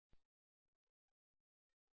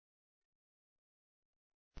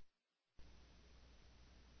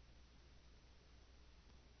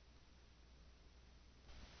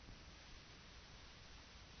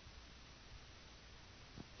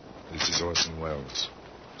Orson Welles,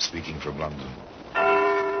 speaking from London.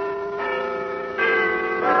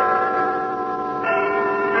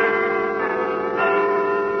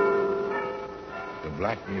 The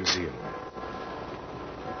Black Museum.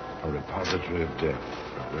 A repository of death,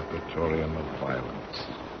 a repertorium of violence.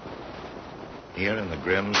 Here in the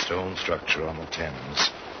grim stone structure on the Thames,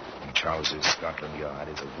 in Charles's Scotland Yard,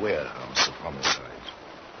 is a warehouse of homicide,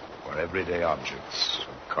 where everyday objects,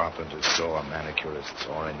 a carpenter's saw, a manicurist's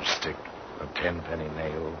orange stick, a 10-penny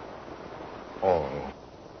nail, all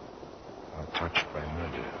are touched by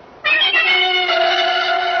murder.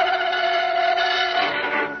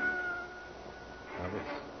 Now this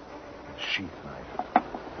sheath knife.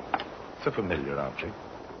 It's a familiar object.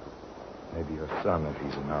 Maybe your son, if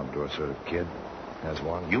he's an outdoor sort of kid, has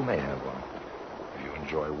one. You may have one. If you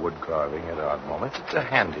enjoy wood carving at odd moments, it's a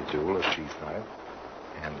handy tool, a sheath knife.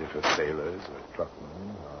 Handy for sailors or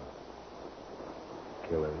truckmen or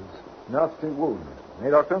killers. Nasty wound. Eh,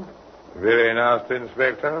 Doctor? Very nasty,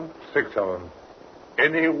 Inspector. 6 of them.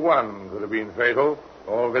 Any one could have been fatal.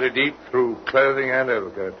 All very deep through clothing and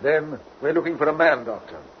overcoat. Then we're looking for a man,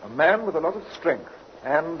 Doctor. A man with a lot of strength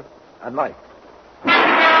and a knife.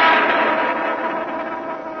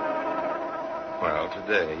 Well,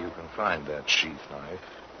 today you can find that sheath knife,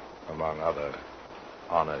 among other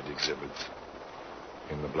honored exhibits,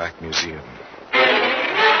 in the Black Museum.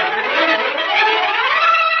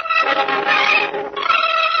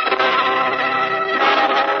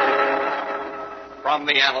 From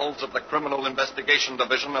the annals of the Criminal Investigation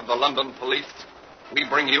Division of the London Police, we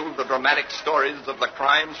bring you the dramatic stories of the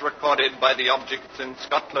crimes recorded by the objects in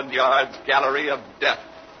Scotland Yard's Gallery of Death,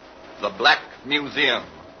 the Black Museum.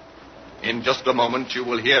 In just a moment, you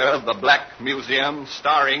will hear The Black Museum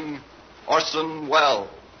starring Orson Welles.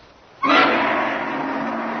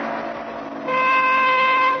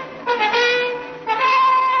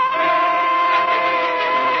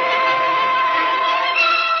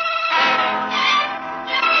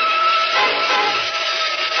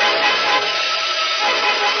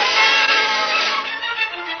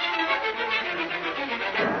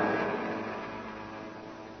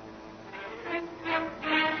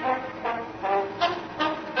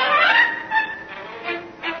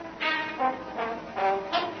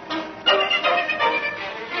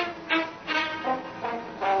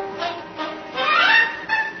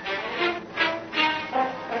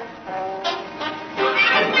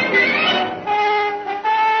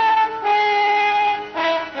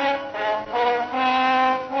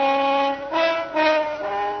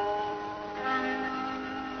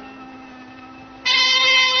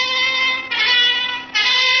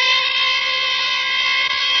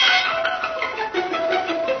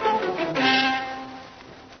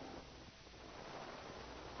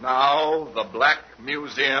 Now, The Black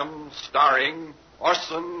Museum, starring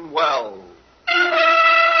Orson Welles.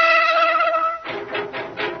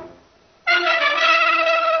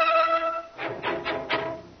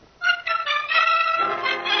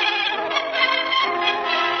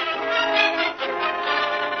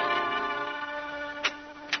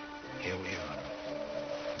 Here we are.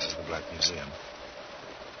 This is the Black Museum.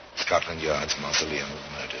 Scotland Yard's mausoleum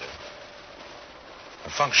of murder. A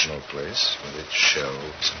functional place with its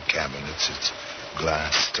shelves and cabinets, its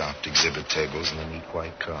glass-topped exhibit tables, and the neat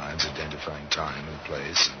white cards identifying time and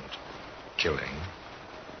place and killing.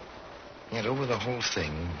 Yet over the whole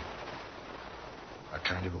thing, a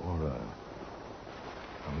kind of aura,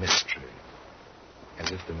 a mystery, as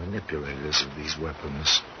if the manipulators of these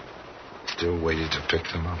weapons still waited to pick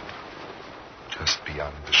them up, just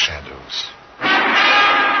beyond the shadows.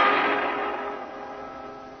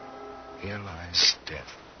 Here lies death.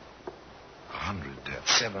 100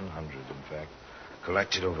 deaths, 700 in fact,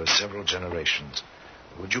 collected over several generations.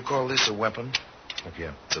 Would you call this a weapon? Look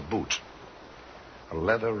here, it's a boot. A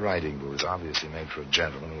leather riding boot is obviously made for a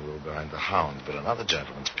gentleman who rode behind the hound, but another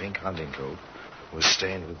gentleman's pink hunting coat was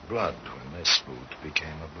stained with blood when this boot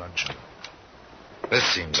became a bludgeon. This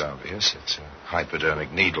seems obvious. It's a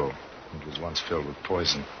hypodermic needle. It was once filled with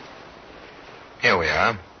poison. Here we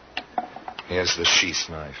are. Here's the sheath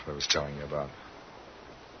knife I was telling you about.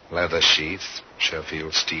 Leather sheath,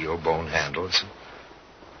 Sheffield steel, bone handle. It's a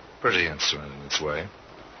pretty instrument in its way.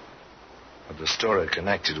 But the story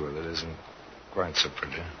connected with it isn't quite so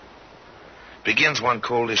pretty. It begins one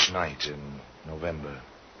coldish night in November,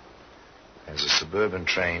 as a suburban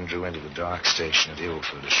train drew into the dark station at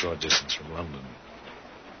Ilford, a short distance from London.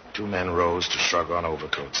 2 men rose to shrug on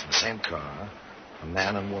overcoats. In the same car, a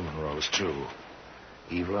man and woman rose, too.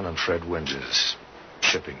 Evelyn and Fred Winters,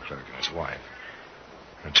 shipping clerk and his wife,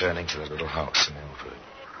 returning to their little house in Ilford.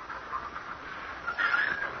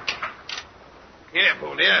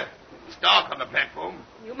 Careful, dear. It's dark on the platform.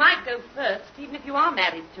 You might go first, even if you are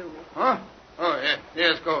married to me. Huh? Oh, yeah.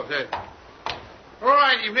 Yes, of course, yes. All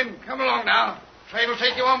right, Evelyn, come along now. Train will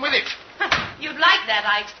take you on with it. You'd like that,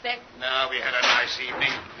 I expect. No, we had a nice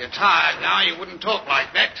evening. You're tired now. You wouldn't talk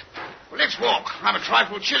like that. Well, let's walk. I'm a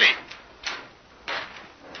trifle chilly.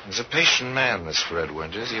 He's a patient man, this Fred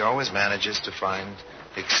Winters. He always manages to find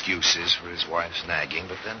excuses for his wife's nagging,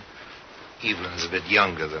 but then Evelyn's a bit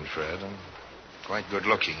younger than Fred and quite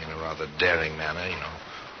good-looking in a rather daring manner, you know.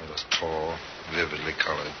 One of those tall, vividly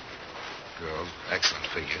colored girls, excellent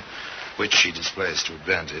figure, which she displays to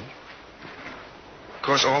advantage. Of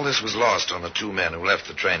course, all this was lost on the two men who left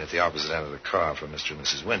the train at the opposite end of the car for Mr. and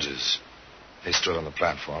Mrs. Winters. They stood on the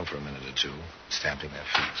platform for a minute or two, stamping their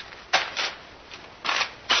feet.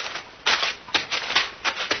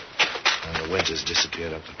 And the Winters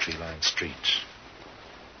disappeared up the tree-lined street.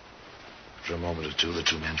 For a moment or two, the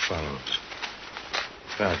two men followed.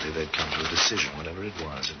 Apparently, they'd come to a decision. Whatever it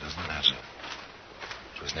was, it doesn't matter.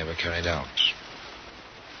 It was never carried out.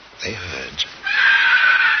 They heard.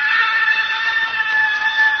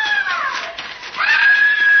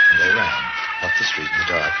 And they ran up the street in the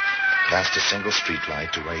dark, past a single street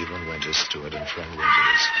light to where Evelyn Winters stood and Fred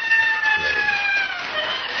Winters lay.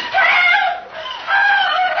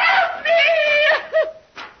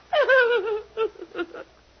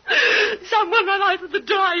 Someone ran out of the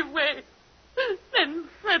driveway. Then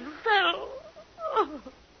Fred fell. Oh,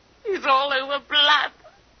 he's all over blood.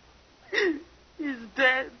 He's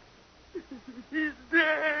dead. He's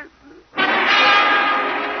dead.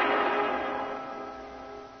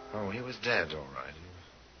 Oh, he was dead, all right. He was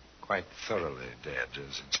quite thoroughly dead,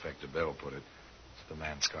 as Inspector Bell put it. The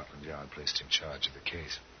man Scotland Yard placed in charge of the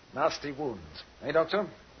case. Nasty wounds. Eh, Doctor?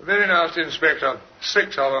 Very nasty, Inspector.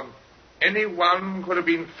 6 of them. Any one could have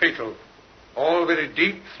been fatal. All very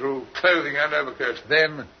deep through clothing and overcoat.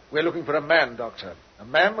 Then we're looking for a man, Doctor. A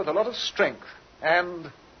man with a lot of strength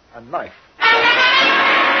and a knife.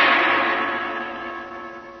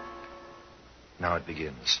 Now it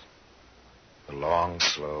begins. The long,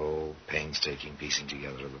 slow, painstaking piecing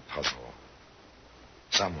together of the puzzle.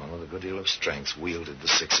 Someone with a good deal of strength wielded the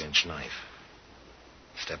 6-inch knife.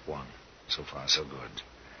 Step 1. So far, so good.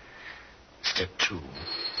 Step 2.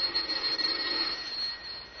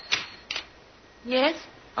 Yes?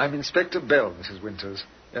 I'm Inspector Bell, Mrs. Winters.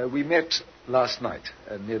 We met last night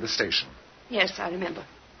near the station. Yes, I remember.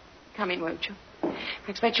 Come in, won't you? I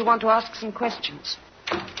expect you want to ask some questions.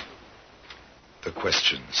 The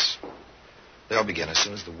questions. They'll begin as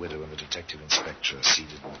soon as the widow and the detective inspector are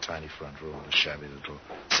seated in the tiny front room of the shabby little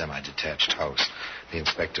semi-detached house. The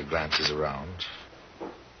inspector glances around,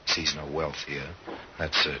 sees no wealth here.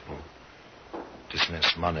 That's certain.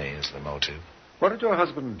 Dismiss money as the motive. What did your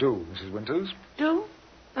husband do, Mrs. Winters? Do?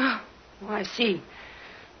 Oh, I see.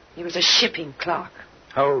 He was a shipping clerk.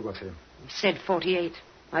 How old was he? He said 48.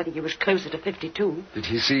 I think he was closer to 52. Did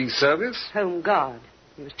he see service? Home guard.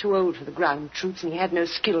 He was too old for the ground troops, and he had no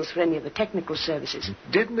skills for any of the technical services.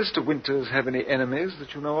 Did Mr. Winters have any enemies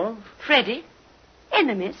that you know of? Freddie?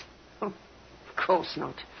 Enemies? Oh, of course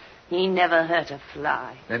not. He never hurt a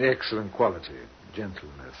fly. An excellent quality.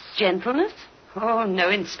 Gentleness. Gentleness? Oh, no,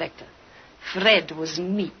 Inspector. Fred was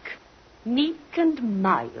meek. Meek and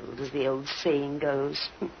mild, as the old saying goes.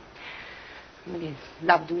 Well, he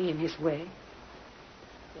loved me in his way.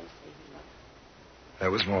 There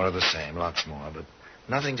was more of the same, lots more, but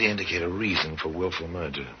nothing to indicate a reason for willful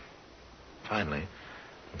murder. Finally,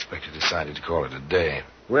 the inspector decided to call it a day.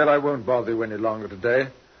 Well, I won't bother you any longer today.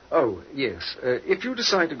 Oh, yes. If you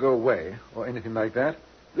decide to go away, or anything like that,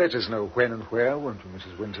 let us know when and where, won't you,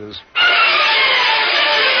 Mrs. Winters?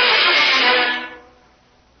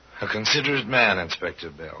 A considerate man, Inspector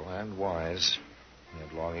Bell, and wise. He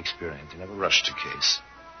had long experience. He never rushed a case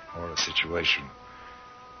or a situation.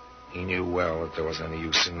 He knew well that there wasn't any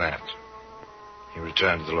use in that. He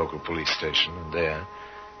returned to the local police station, and there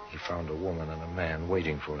he found a woman and a man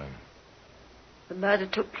waiting for him. The murder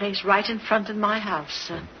took place right in front of my house,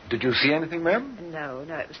 sir. Did you see anything, ma'am? No,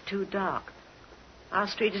 it was too dark. Our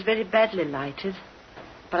street is very badly lighted.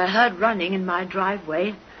 But I heard running in my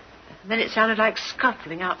driveway. Then it sounded like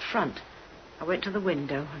scuffling out front. I went to the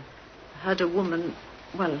window and heard a woman,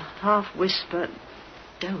 half whisper,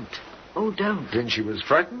 "Don't. Oh, don't." Then she was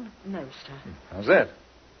frightened? No, sir. How's that?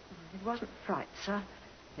 It wasn't fright, sir.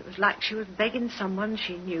 It was like she was begging someone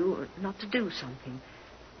she knew not to do something.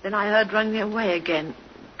 Then I heard running away again,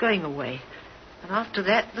 going away. And after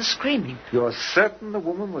that, the screaming. You're certain the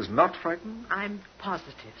woman was not frightened? I'm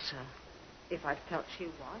positive, sir. If I'd felt she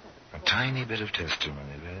was, A tiny bit of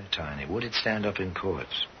testimony, very tiny. Would it stand up in court?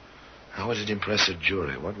 How would it impress a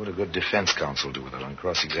jury? What would a good defense counsel do with it on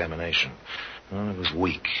cross-examination? Well, it was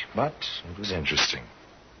weak, but it was interesting.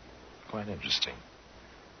 Quite interesting.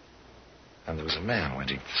 And there was a man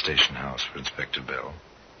waiting at the station house for Inspector Bell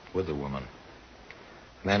with a woman.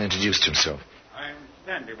 The man introduced himself. I'm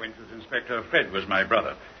Stanley Winters, Inspector. Fred was my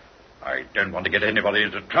brother. I don't want to get anybody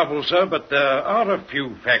into trouble, sir, but there are a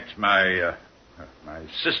few facts my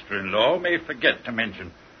sister-in-law may forget to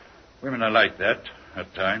mention. Women are like that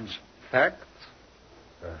at times. Facts?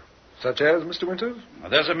 Such as, Mr. Winters?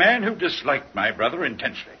 There's a man who disliked my brother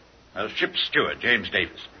intensely. A ship's steward, James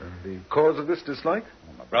Davis. And the cause of this dislike?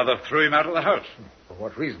 Well, my brother threw him out of the house. For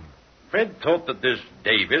what reason? Fred thought that this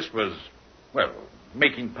Davis was,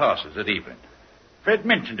 making passes at Evelyn. Fred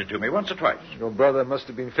mentioned it to me once or twice. Your brother must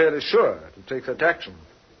have been fairly sure to take such action.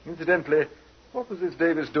 Incidentally, what was this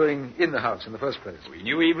Davis doing in the house in the first place? We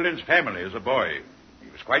knew Evelyn's family as a boy. He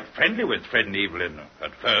was quite friendly with Fred and Evelyn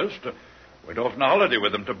at first. Went off on a holiday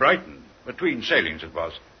with them to Brighton. Between sailings it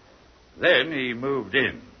was. Then he moved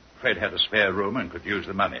in. Fred had a spare room and could use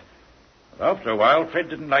the money. But after a while, Fred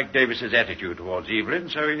didn't like Davis's attitude towards Evelyn,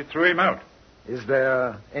 so he threw him out. Is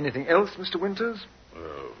there anything else, Mr. Winters?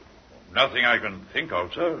 Nothing I can think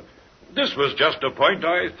of, sir. This was just a point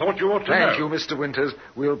I thought you ought to know. Thank you, Mr. Winters.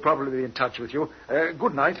 We'll probably be in touch with you.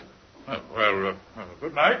 Good night.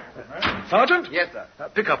 Good night. Sergeant? Yes, sir.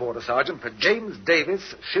 Pick up order, Sergeant, for James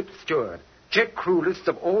Davis, ship's steward. Check crew lists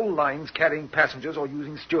of all lines carrying passengers or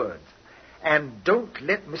using stewards. And don't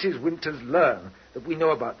let Mrs. Winters learn that we know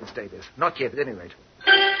about this Davis. Not yet, at any rate.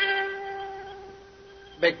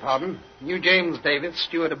 Beg pardon. You James Davis,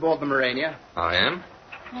 steward aboard the Morania? I am.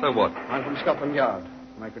 So what? I'm from Scotland Yard.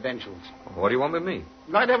 My credentials. What do you want with me?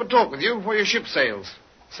 I'd like to have a talk with you before your ship sails.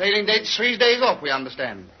 Sailing date's 3 days off, we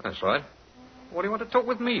understand. That's right. What do you want to talk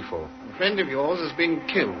with me for? A friend of yours has been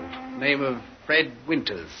killed. Name of Fred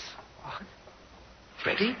Winters. What?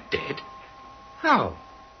 Freddie dead? How?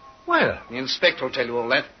 Where? The inspector will tell you all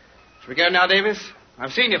that. Shall we go now, Davis?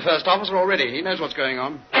 I've seen your first officer already. He knows what's going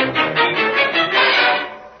on.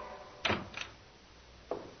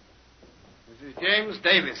 This is James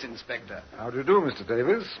Davis, Inspector. How do you do, Mr.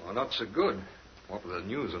 Davis? Well, not so good. What with the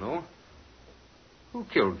news and all. Who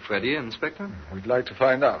killed Freddie, Inspector? We'd like to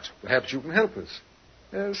find out. Perhaps you can help us.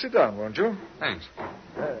 Sit down, won't you? Thanks.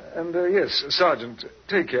 Yes, Sergeant,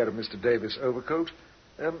 take care of Mr. Davis' overcoat.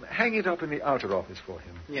 Hang it up in the outer office for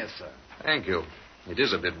him. Yes, sir. Thank you. It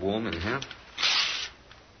is a bit warm in here.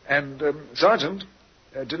 And, Sergeant,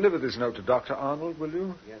 deliver this note to Dr. Arnold, will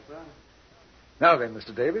you? Yes, sir. Now then,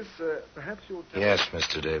 Mr. Davis, perhaps you'll tell Yes,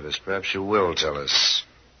 Mr. Davis, perhaps you will tell us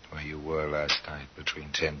where you were last night between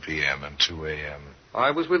 10 p.m. and 2 a.m.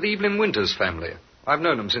 I was with Evelyn Winters' family. I've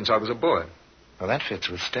known them since I was a boy. Well, that fits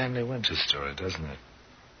with Stanley Winters' story, doesn't it?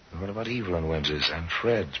 And what about Evelyn Winters and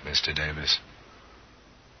Fred, Mr. Davis?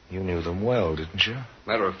 You knew them well, didn't you?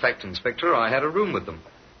 Matter of fact, Inspector, I had a room with them.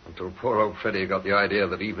 Until poor old Freddie got the idea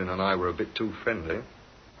that Evelyn and I were a bit too friendly.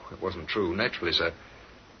 It wasn't true, naturally, sir.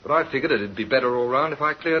 But I figured it'd be better all round if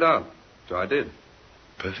I cleared out. So I did.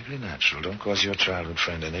 Perfectly natural. Don't cause your childhood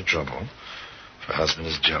friend any trouble. If her husband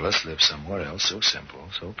is jealous, live somewhere else. So simple,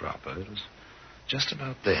 so proper. It was just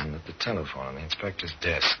about then that the telephone on the inspector's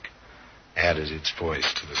desk added its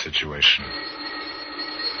voice to the situation.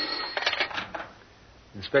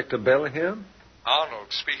 Inspector Bell here? Arnold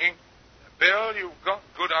speaking. Bill, you've got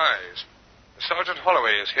good eyes. Sergeant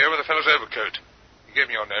Holloway is here with a fellow's overcoat. He gave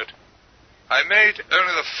me your note. I made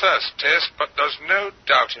only the first test, but there's no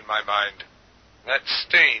doubt in my mind. That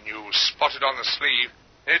stain you spotted on the sleeve,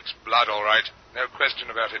 it's blood, all right. No question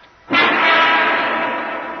about it.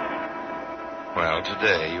 Well,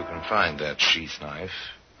 today you can find that sheath knife,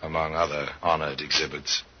 among other honored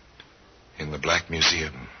exhibits, in the Black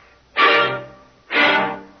Museum.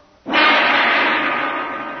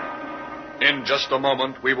 In just a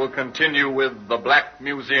moment, we will continue with The Black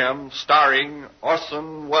Museum, starring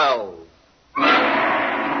Orson Welles.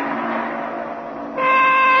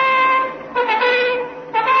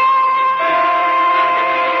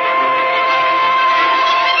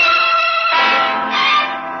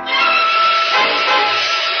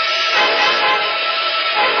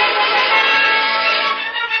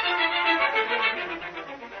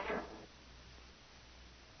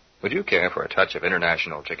 Would you care for a touch of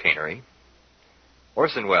international chicanery?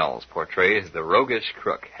 Orson Welles portrays the roguish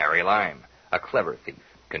crook Harry Lime, a clever thief,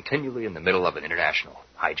 continually in the middle of an international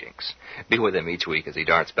hijinks. Be with him each week as he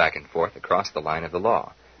darts back and forth across the line of the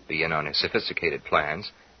law. Be in on his sophisticated plans,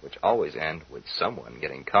 which always end with someone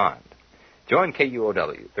getting conned. Join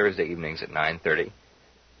KUOW Thursday evenings at 9:30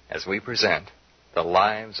 as we present The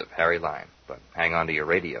Lives of Harry Lime. But hang on to your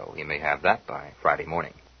radio. You may have that by Friday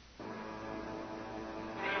morning.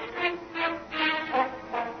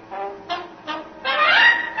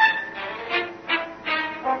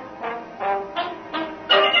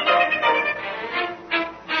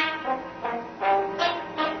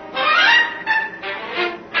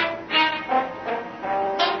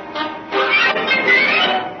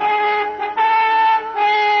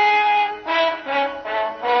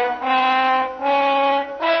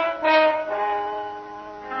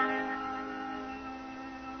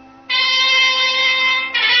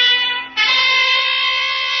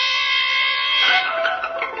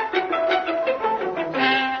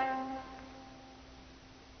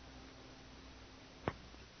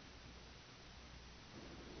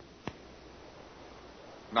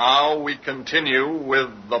 now we continue with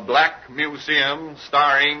The Black Museum,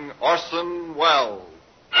 starring Orson Welles.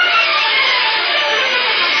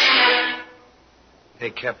 They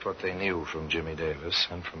kept what they knew from Jimmy Davis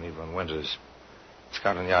and from Evelyn Winters.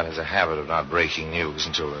 Scotland Yard has a habit of not breaking news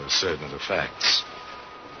until they're certain of the facts.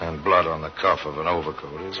 And blood on the cuff of an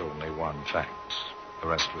overcoat is only one fact. The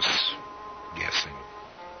rest was guessing.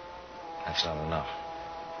 That's not enough.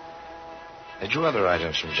 They drew other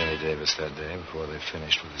items from Jimmy Davis that day before they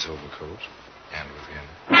finished with his overcoat and with him.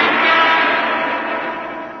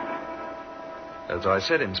 As I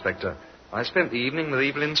said, Inspector, I spent the evening with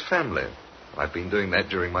Evelyn's family. I've been doing that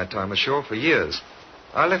during my time ashore for years.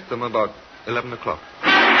 I left them about 11 o'clock.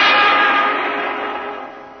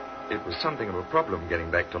 It was something of a problem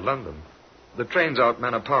getting back to London. The trains out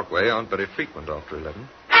Manor Parkway aren't very frequent after 11.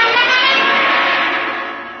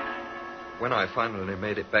 When I finally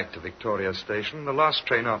made it back to Victoria Station, the last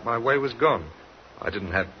train out my way was gone. I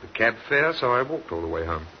didn't have the cab fare, so I walked all the way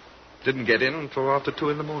home. Didn't get in until after 2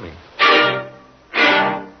 in the morning.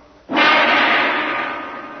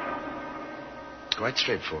 Quite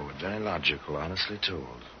straightforward, very logical, honestly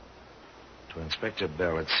told. To Inspector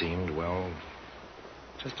Bell, it seemed, well,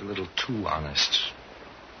 just a little too honest.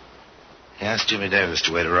 He asked Jimmy Davis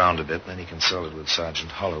to wait around a bit, and then he consulted with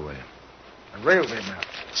Sergeant Holloway. A railway map,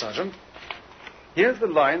 Sergeant. Here's the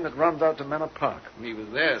line that runs out to Manor Park. He was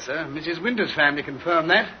there, sir. Mrs. Winter's family confirmed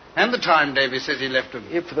that. And the time Davis says he left them.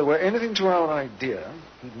 If there were anything to our idea,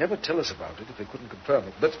 he'd never tell us about it if they couldn't confirm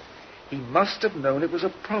it. But he must have known it was a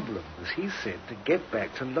problem, as he said, to get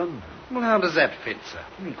back to London. Well, how does that fit, sir?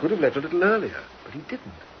 He could have left a little earlier, but he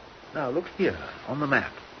didn't. Now, look here, on the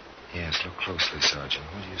map. Yes, look closely, Sergeant.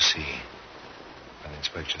 What do you see? The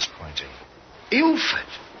inspector's pointing. Ilford.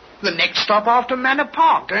 The next stop after Manor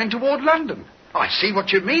Park, going toward London. I see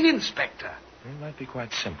what you mean, Inspector. It might be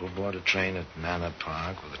quite simple. Board a train at Manor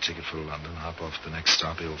Park with a ticket for London, hop off the next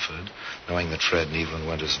stop, Ilford, knowing that Fred and Evelyn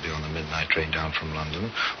Winters will be on the midnight train down from London,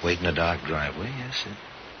 wait in a dark driveway. Yes, it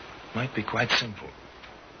might be quite simple.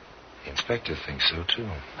 The inspector thinks so, too.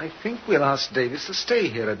 I think we'll ask Davis to stay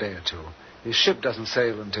here a day or two. His ship doesn't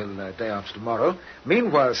sail until day after tomorrow.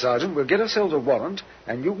 Meanwhile, Sergeant, we'll get ourselves a warrant,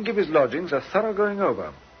 and you can give his lodgings a thorough going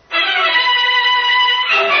over.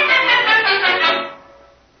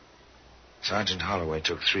 Sergeant Holloway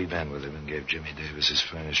took 3 men with him and gave Jimmy Davis his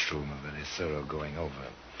furnished room a very thorough going over.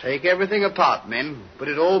 Take everything apart, men. Put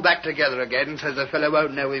it all back together again so the fellow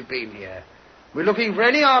won't know we've been here. We're looking for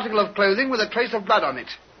any article of clothing with a trace of blood on it.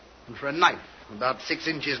 And for a knife about 6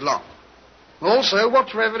 inches long. Also,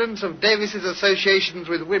 watch for evidence of Davis's associations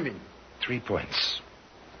with women. 3 points.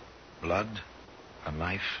 Blood, a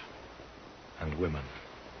knife, and women.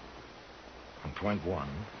 On point 1...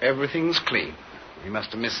 everything's clean. We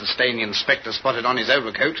must have missed the stain the inspector spotted on his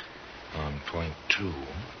overcoat. On point 2...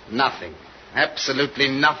 nothing. Absolutely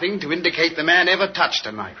nothing to indicate the man ever touched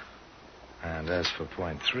a knife. And as for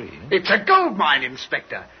point 3... it's a gold mine,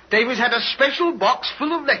 Inspector. Davis had a special box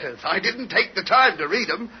full of letters. I didn't take the time to read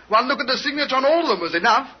them. One look at the signature on all of them was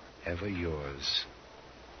enough. Ever yours,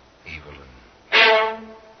 Evelyn.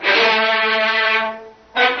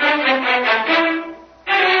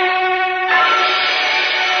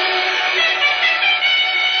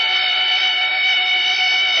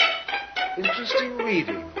 Interesting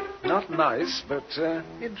reading. Not nice, but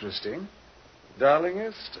interesting.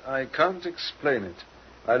 Darlingest, I can't explain it.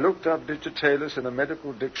 I looked up digitalis in a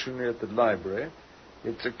medical dictionary at the library.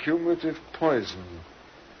 It's a cumulative poison.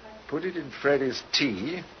 Put it in Freddie's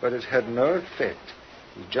tea, but it had no effect.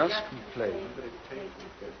 He just complained that it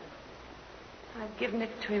tasted good. I've given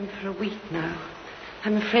it to him for a week now.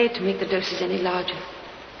 I'm afraid to make the doses any larger.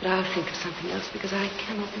 But I'll think of something else because I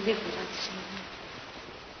cannot live without seeing him.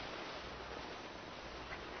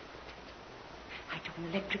 I took an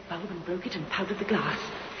electric bulb and broke it and powdered the glass.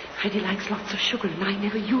 Freddie likes lots of sugar, and I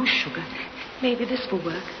never use sugar. Maybe this will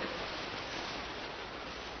work.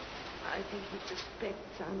 I think he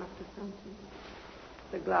suspects I'm up to something.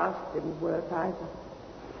 The glass didn't work either.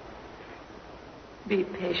 Be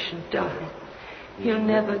patient, darling. He'll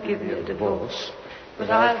never give me a divorce.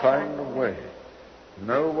 But I'll find a way.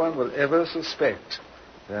 No one will ever suspect.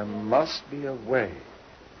 There must be a way.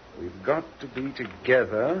 We've got to be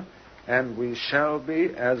together, and we shall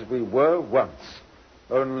be as we were once,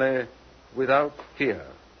 only without fear.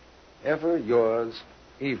 Ever yours,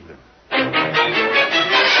 Evelyn.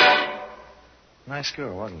 Nice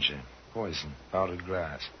girl, wasn't she? Poison, powdered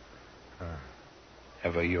glass.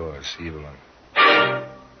 Ever yours, Evelyn.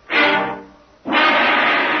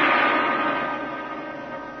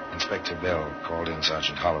 Inspector Bell called in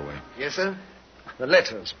Sergeant Holloway. Yes, sir? The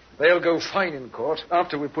letters. They'll go fine in court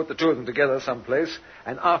after we put the two of them together someplace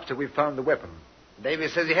and after we've found the weapon.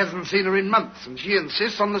 Davis says he hasn't seen her in months, and she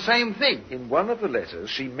insists on the same thing. In one of the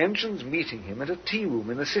letters, she mentions meeting him at a tea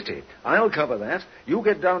room in the city. I'll cover that. You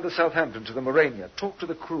get down to Southampton to the Morania. Talk to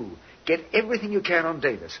the crew. Get everything you can on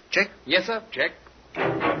Davis. Check? Yes, sir. Check.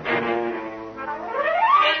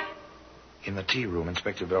 In the tea room,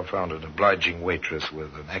 Inspector Bell found an obliging waitress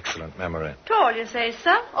with an excellent memory. Tall, you say,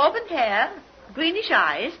 sir? Auburn hair? Greenish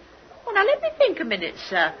eyes? Oh, now let me think a minute,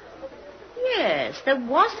 sir. Yes, there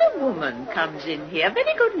was a woman comes in here,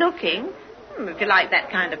 very good looking. If you like that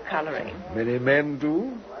kind of colouring. Many men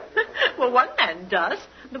do. Well, one man does.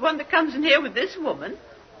 The one that comes in here with this woman.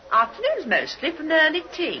 Afternoons mostly, from early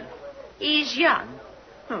tea. He's young.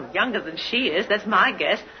 Oh, younger than she is, that's my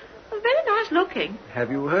guess. Well, very nice looking. Have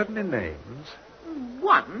you heard any names?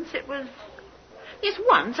 Once, it was... Yes,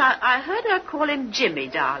 once I heard her call him Jimmy,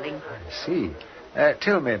 darling. I see.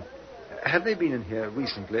 Tell me, have they been in here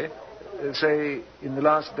recently? Say, in the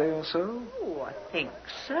last day or so? Oh, I think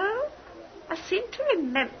so. I seem to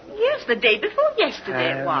remember... Yes, the day before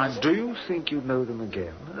yesterday it was. Do you think you'd know them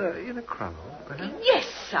again? In a crowd, perhaps? Yes,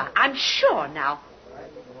 sir. I'm sure now.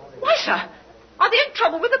 Why, sir? Are they in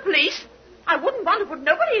trouble with the police? I wouldn't want to put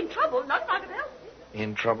nobody in trouble, not if I could help it.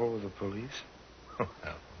 In trouble with the police? Well,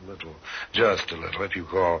 a little. Just a little. If you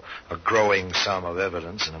call a growing sum of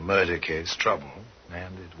evidence in a murder case trouble.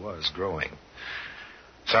 And it was growing.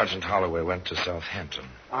 Sergeant Holloway went to Southampton.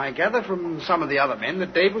 I gather from some of the other men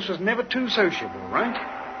that Davis was never too sociable, right?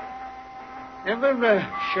 Ever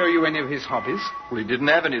show you any of his hobbies? Well, he didn't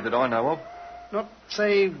have any that I know of. Not,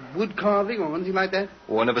 say, wood carving or anything like that?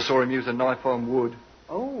 Oh, I never saw him use a knife on wood.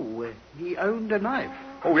 Oh, he owned a knife.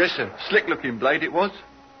 Oh, yes, sir. Slick-looking blade it was.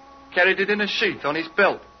 Carried it in a sheath on his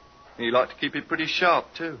belt. He liked to keep it pretty sharp,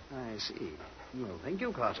 too. I see. Well, thank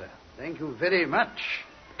you, Carter. Thank you very much.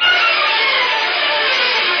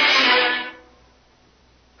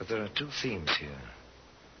 But there are two themes here.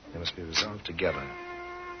 They must be resolved together.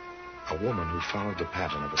 A woman who followed the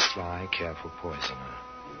pattern of a sly, careful poisoner.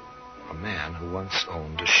 A man who once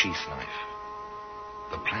owned a sheath knife.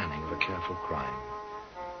 The planning of a careful crime.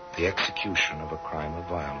 The execution of a crime of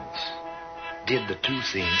violence. Did the two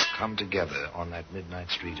themes come together on that midnight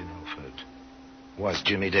street in Ilford? Was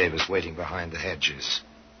Jimmy Davis waiting behind the hedges?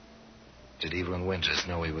 Did Evelyn Winters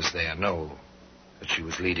know he was there? Know that she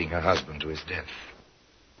was leading her husband to his death?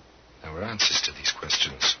 There were answers to these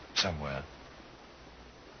questions somewhere.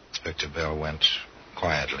 Inspector Bell went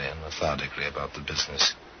quietly and methodically about the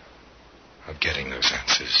business of getting those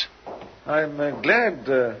answers. I'm glad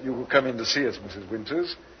you could come in to see us, Mrs.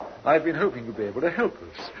 Winters. I've been hoping you'd be able to help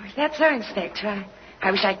us. Oh, is that so, Inspector?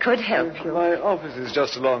 I wish I could help you. My office is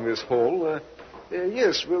just along this hall.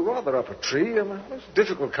 Yes, we're rather up a tree. A most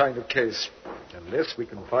difficult kind of case. Unless we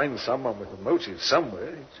can find someone with a motive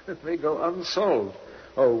somewhere, it may go unsolved.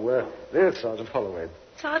 Oh, there's Sergeant Holloway.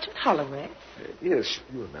 Sergeant Holloway? Yes,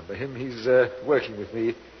 you remember him. He's working with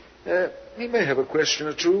me. He may have a question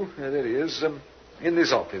or two. There he is, in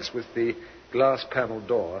this office with the glass panel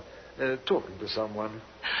door, talking to someone.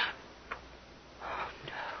 Oh,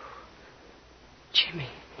 no. Jimmy.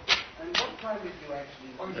 And what time did you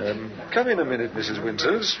actually... Come in a minute, Mrs.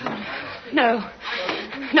 Winters. No.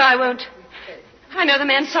 No, I won't. I know the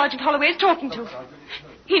man Sergeant Holloway is talking to.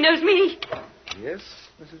 He knows me. Yes,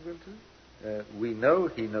 Mrs. Winters? We know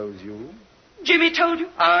he knows you. Jimmy told you?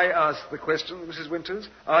 I asked the question, Mrs. Winters.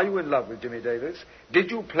 Are you in love with Jimmy Davis?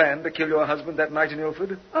 Did you plan to kill your husband that night in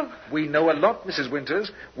Ilford? Oh. We know a lot, Mrs.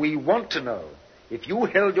 Winters. We want to know. If you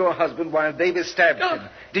held your husband while Davis stabbed him,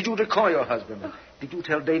 did you decoy your husband? Did you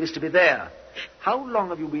tell Davis to be there? How long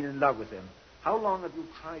have you been in love with him? How long have you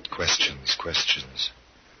tried to... Questions.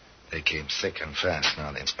 They came thick and fast.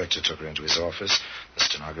 Now the inspector took her into his office. The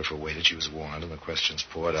stenographer waited. She was warned, and the questions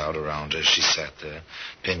poured out around her. She sat there,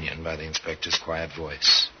 pinioned by the inspector's quiet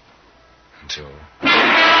voice. Until... All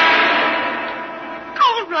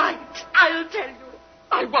right, I'll tell you.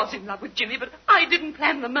 I was in love with Jimmy, but I didn't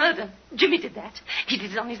plan the murder. Jimmy did that. He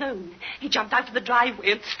did it on his own. He jumped out of the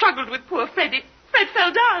driveway and struggled with poor Freddie. Fred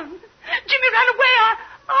fell down. Jimmy ran away.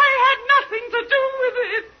 I had nothing to do with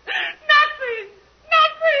it. Nothing.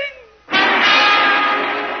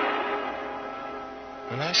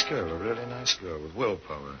 A nice girl, a really nice girl with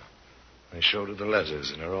willpower. They showed her the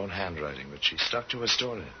letters in her own handwriting, but she stuck to her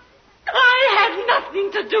story. I had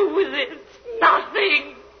nothing to do with it.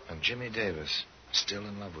 Nothing. And Jimmy Davis, still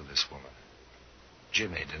in love with this woman.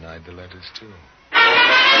 Jimmy denied the letters, too.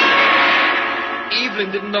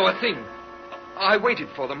 Evelyn didn't know a thing. I waited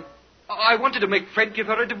for them. I wanted to make Fred give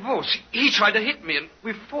her a divorce. He tried to hit me, and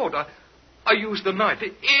we fought. I used the knife.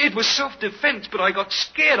 It was self-defense, but I got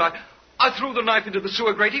scared. I threw the knife into the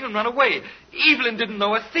sewer grating and ran away. Evelyn didn't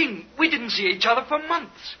know a thing. We didn't see each other for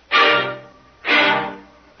months.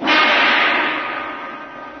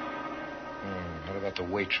 What about the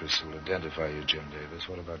waitress who will identify you, Jim Davis?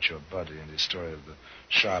 What about your buddy and his story of the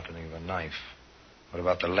sharpening of a knife? What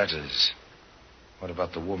about the letters? What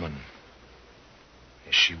about the woman?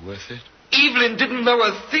 Is she worth it? Evelyn didn't know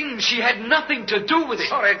a thing. She had nothing to do with it.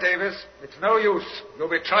 Sorry, Davis. It's no use. You'll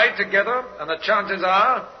be tried together, and the chances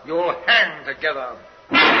are you'll hang together.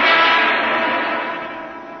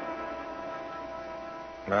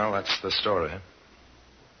 Well, that's the story.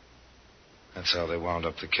 That's how they wound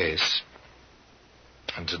up the case.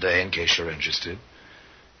 And today, in case you're interested,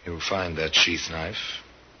 you'll find that sheath knife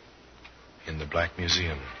in the Black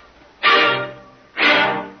Museum.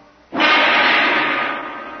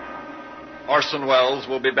 Orson Welles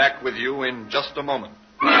will be back with you in just a moment.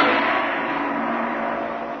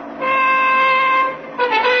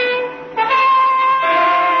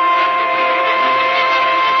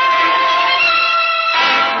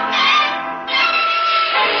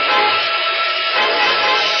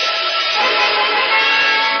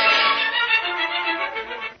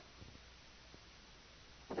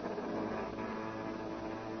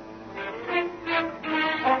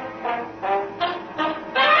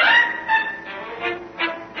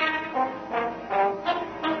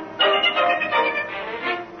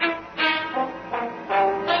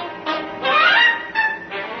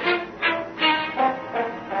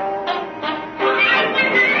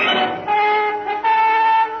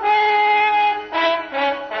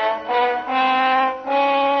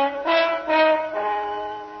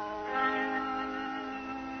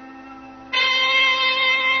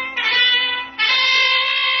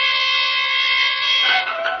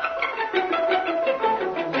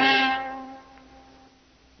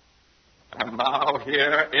 Now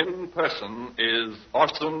here in person is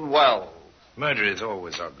Orson Welles. Murder is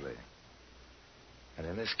always ugly. And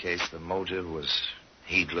in this case, the motive was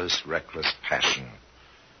heedless, reckless passion.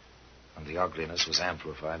 And the ugliness was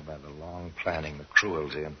amplified by the long planning, the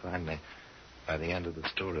cruelty, and finally, by the end of the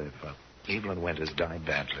story, for Evelyn Winters died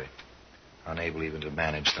badly, unable even to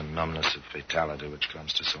manage the numbness of fatality which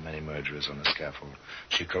comes to so many murderers on the scaffold.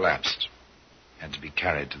 She collapsed, had to be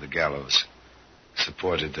carried to the gallows,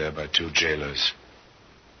 supported there by 2 jailers.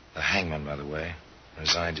 The hangman, by the way,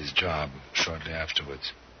 resigned his job shortly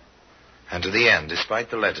afterwards. And to the end, despite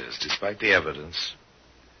the letters, despite the evidence,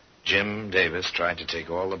 Jim Davis tried to take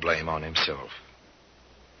all the blame on himself.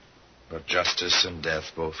 But justice and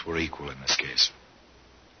death both were equal in this case.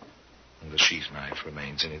 And the sheath knife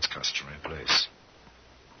remains in its customary place.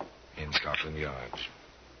 In Scotland Yard.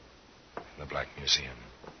 In the Black Museum.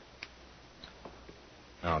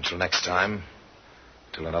 Now, until next time,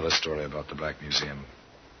 till another story about the Black Museum,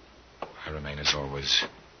 I remain, as always,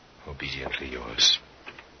 obediently yours.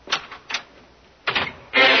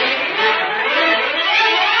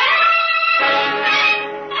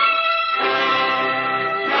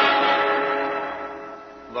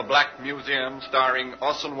 The Black Museum, starring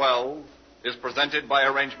Orson Welles, is presented by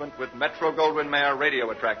arrangement with Metro-Goldwyn-Mayer Radio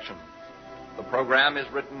Attraction. The program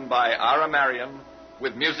is written by Ira Marion,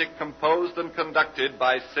 with music composed and conducted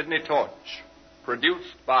by Sidney Torch.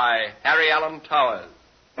 Produced by Harry Allen Towers.